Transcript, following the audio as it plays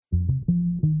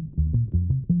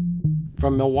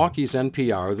From Milwaukee's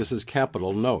NPR, this is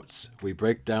Capitol Notes. We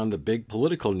break down the big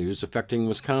political news affecting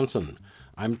Wisconsin.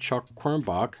 I'm Chuck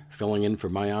Quirmbach, filling in for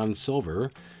Maayan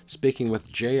Silver, speaking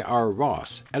with J.R.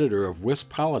 Ross, editor of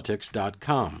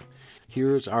WisPolitics.com.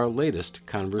 Here's our latest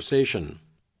conversation.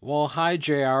 Well, hi,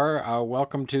 J.R.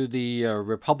 Welcome to the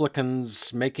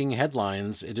Republicans Making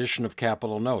Headlines edition of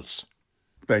Capitol Notes.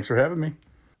 Thanks for having me.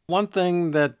 One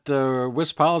thing that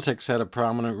WisPolitics had a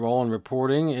prominent role in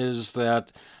reporting is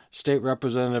that State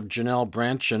Representative Janel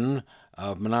Brandtjen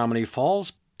of Menomonee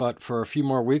Falls, but for a few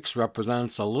more weeks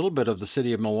represents a little bit of the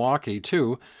city of Milwaukee,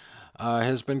 too,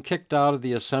 has been kicked out of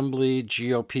the Assembly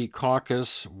GOP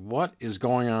caucus. What is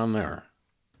going on there?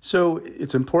 So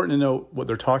it's important to know what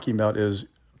they're talking about is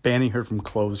banning her from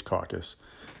closed caucus.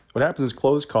 What happens is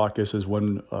closed caucus is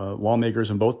when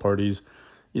lawmakers in both parties,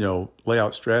 lay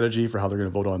out strategy for how they're going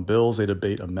to vote on bills. They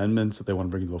debate amendments that they want to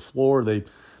bring to the floor. They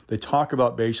talk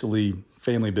about basically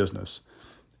family business.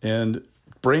 And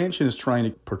Brandtjen is trying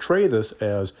to portray this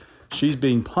as she's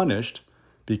being punished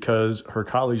because her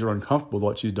colleagues are uncomfortable with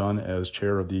what she's done as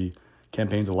chair of the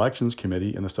Campaigns Elections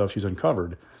Committee and the stuff she's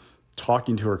uncovered.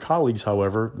 Talking to her colleagues,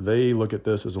 however, they look at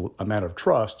this as a matter of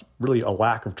trust, really a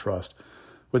lack of trust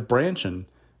with Brandtjen.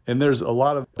 And there's a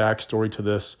lot of backstory to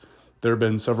this. There have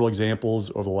been several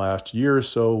examples over the last year or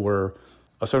so where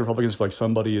some Republicans feel like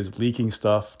somebody is leaking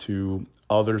stuff to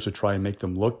others to try and make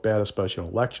them look bad, especially on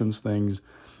elections things.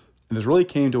 And this really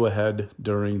came to a head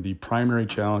during the primary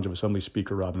challenge of Assembly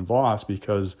Speaker Robin Vos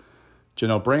because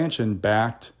Janel Brandtjen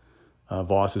backed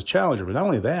Vos's challenger. But not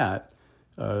only that,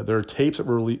 there are tapes that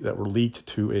were leaked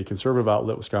to a conservative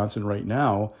outlet, Wisconsin Right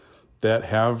Now, that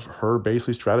have her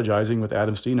basically strategizing with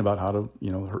Adam Steen about how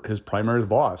to, his primary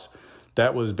Vos.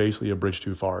 That was basically a bridge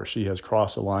too far. She has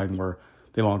crossed a line where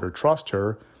they no longer trust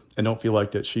her and don't feel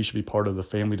like that she should be part of the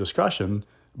family discussion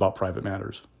about private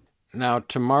matters. Now,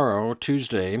 tomorrow,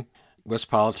 Tuesday,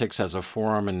 WisPolitics has a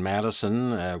forum in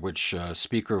Madison, which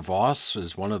Speaker Vos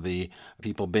is one of the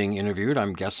people being interviewed.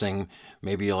 I'm guessing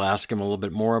maybe you'll ask him a little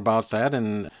bit more about that.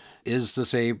 And is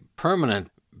this a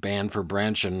permanent ban for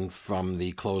Brandtjen from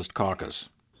the closed caucus?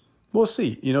 We'll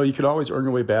see. You can always earn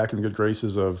your way back in the good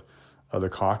graces of the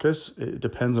caucus. It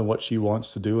depends on what she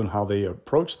wants to do and how they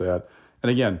approach that. And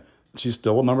again, she's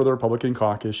still a member of the Republican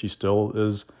caucus. She still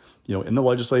is, in the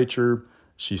legislature.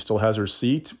 She still has her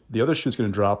seat. The other shoe's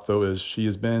going to drop, though, is she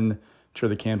has been chair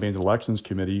of the Campaigns and Elections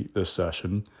Committee this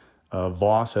session.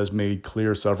 Vos has made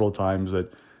clear several times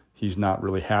that he's not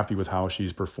really happy with how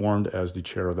she's performed as the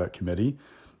chair of that committee.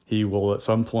 He will at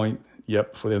some point,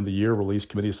 before the end of the year, release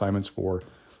committee assignments for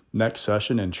next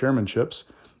session and chairmanships.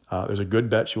 There's a good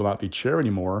bet she will not be chair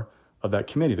anymore of that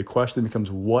committee. The question becomes,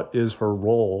 what is her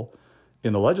role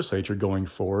in the legislature going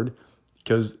forward?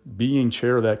 Because being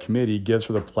chair of that committee gives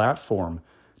her the platform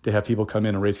to have people come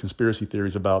in and raise conspiracy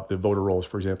theories about the voter rolls,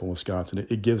 for example, in Wisconsin.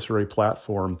 It gives her a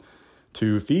platform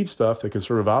to feed stuff to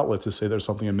conservative outlets to say there's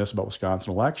something amiss about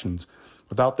Wisconsin elections.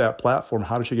 Without that platform,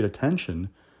 how does she get attention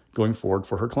going forward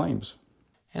for her claims?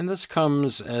 And this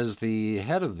comes as the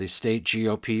head of the state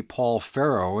GOP, Paul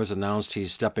Farrow, has announced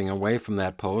he's stepping away from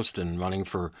that post and running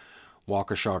for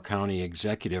Waukesha County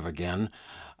executive again.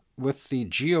 With the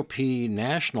GOP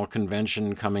national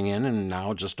convention coming in and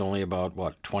now just only about,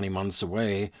 20 months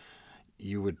away,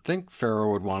 you would think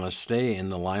Farrow would want to stay in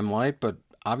the limelight, but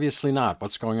obviously not.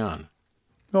 What's going on?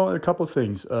 Well, a couple of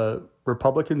things.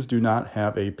 Republicans do not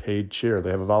have a paid chair.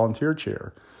 They have a volunteer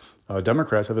chair.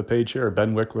 Democrats have a paid chair.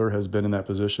 Ben Wickler has been in that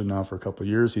position now for a couple of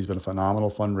years. He's been a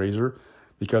phenomenal fundraiser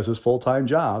because his full-time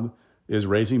job is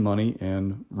raising money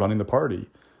and running the party.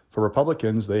 For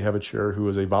Republicans, they have a chair who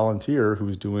is a volunteer who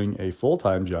is doing a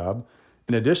full-time job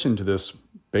in addition to this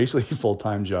basically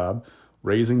full-time job,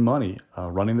 raising money,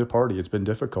 running the party. It's been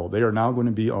difficult. They are now going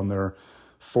to be on their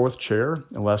fourth chair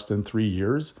in less than 3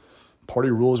 years. Party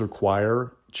rules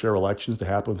require chair elections to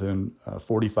happen within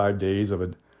 45 days of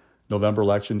a November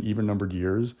election, even-numbered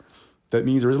years. That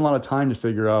means there isn't a lot of time to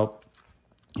figure out,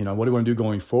 what do we want to do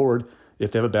going forward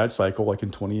if they have a bad cycle like in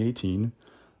 2018.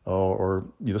 Or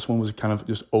this one was kind of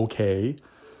just okay.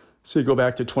 So you go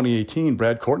back to 2018,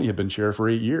 Brad Courtney had been chair for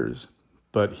 8 years,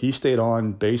 but he stayed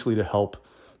on basically to help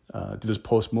do this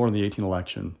post-mortem in the 2018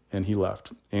 election, and he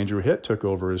left. Andrew Hitt took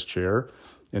over as chair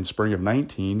in spring of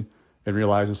 19 and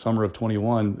realized in summer of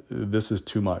 21, this is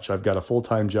too much. I've got a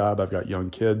full-time job. I've got young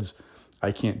kids.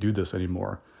 I can't do this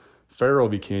anymore. Farrow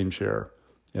became chair,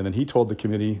 and then he told the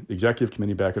committee, the executive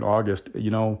committee back in August,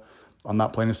 I'm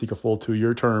not planning to seek a full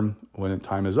 2-year term when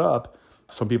time is up.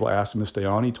 Some people asked him to stay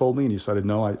on, he told me, and he decided,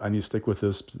 no, I need to stick with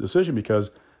this decision because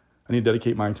I need to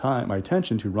dedicate my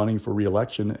attention to running for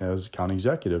re-election as county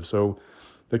executive. So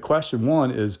the question one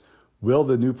is, will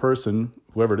the new person,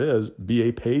 whoever it is, be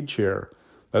a paid chair?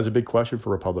 That's a big question for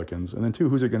Republicans. And then two,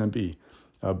 who's it going to be?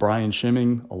 Brian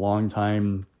Schimming, a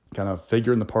longtime kind of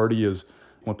figure in the party, is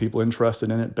one people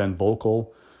interested in it. Ben Volkel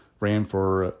ran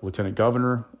for lieutenant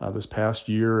governor this past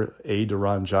year, aide to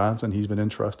Ron Johnson. He's been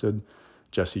interested.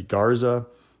 Jesse Garza,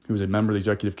 who's a member of the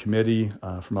executive committee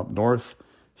from up north,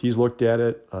 he's looked at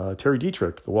it. Terry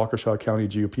Dietrich, the Waukesha County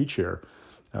GOP chair,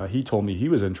 he told me he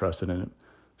was interested in it.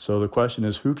 So the question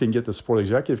is, who can get the support of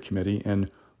the executive committee, and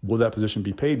will that position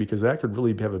be paid? Because that could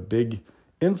really have a big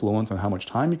influence on how much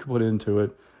time you can put into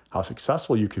it, how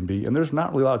successful you can be, and there's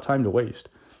not really a lot of time to waste.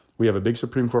 We have a big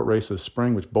Supreme Court race this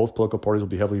spring, which both political parties will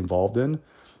be heavily involved in.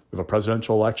 We have a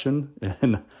presidential election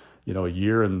in a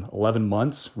year and 11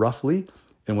 months, roughly.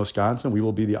 In Wisconsin, we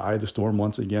will be the eye of the storm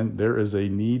once again. There is a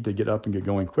need to get up and get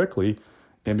going quickly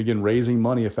and begin raising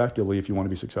money effectively if you want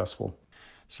to be successful.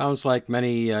 Sounds like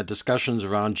many discussions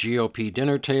around GOP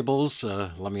dinner tables.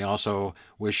 Let me also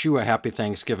wish you a happy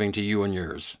Thanksgiving to you and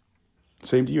yours.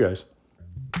 Same to you guys.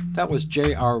 That was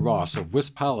J.R. Ross of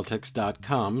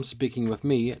WisPolitics.com speaking with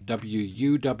me,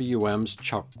 WUWM's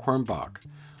Chuck Quirmbach.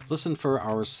 Listen for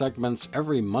our segments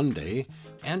every Monday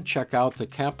and check out the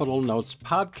Capitol Notes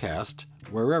podcast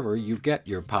wherever you get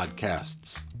your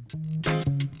podcasts.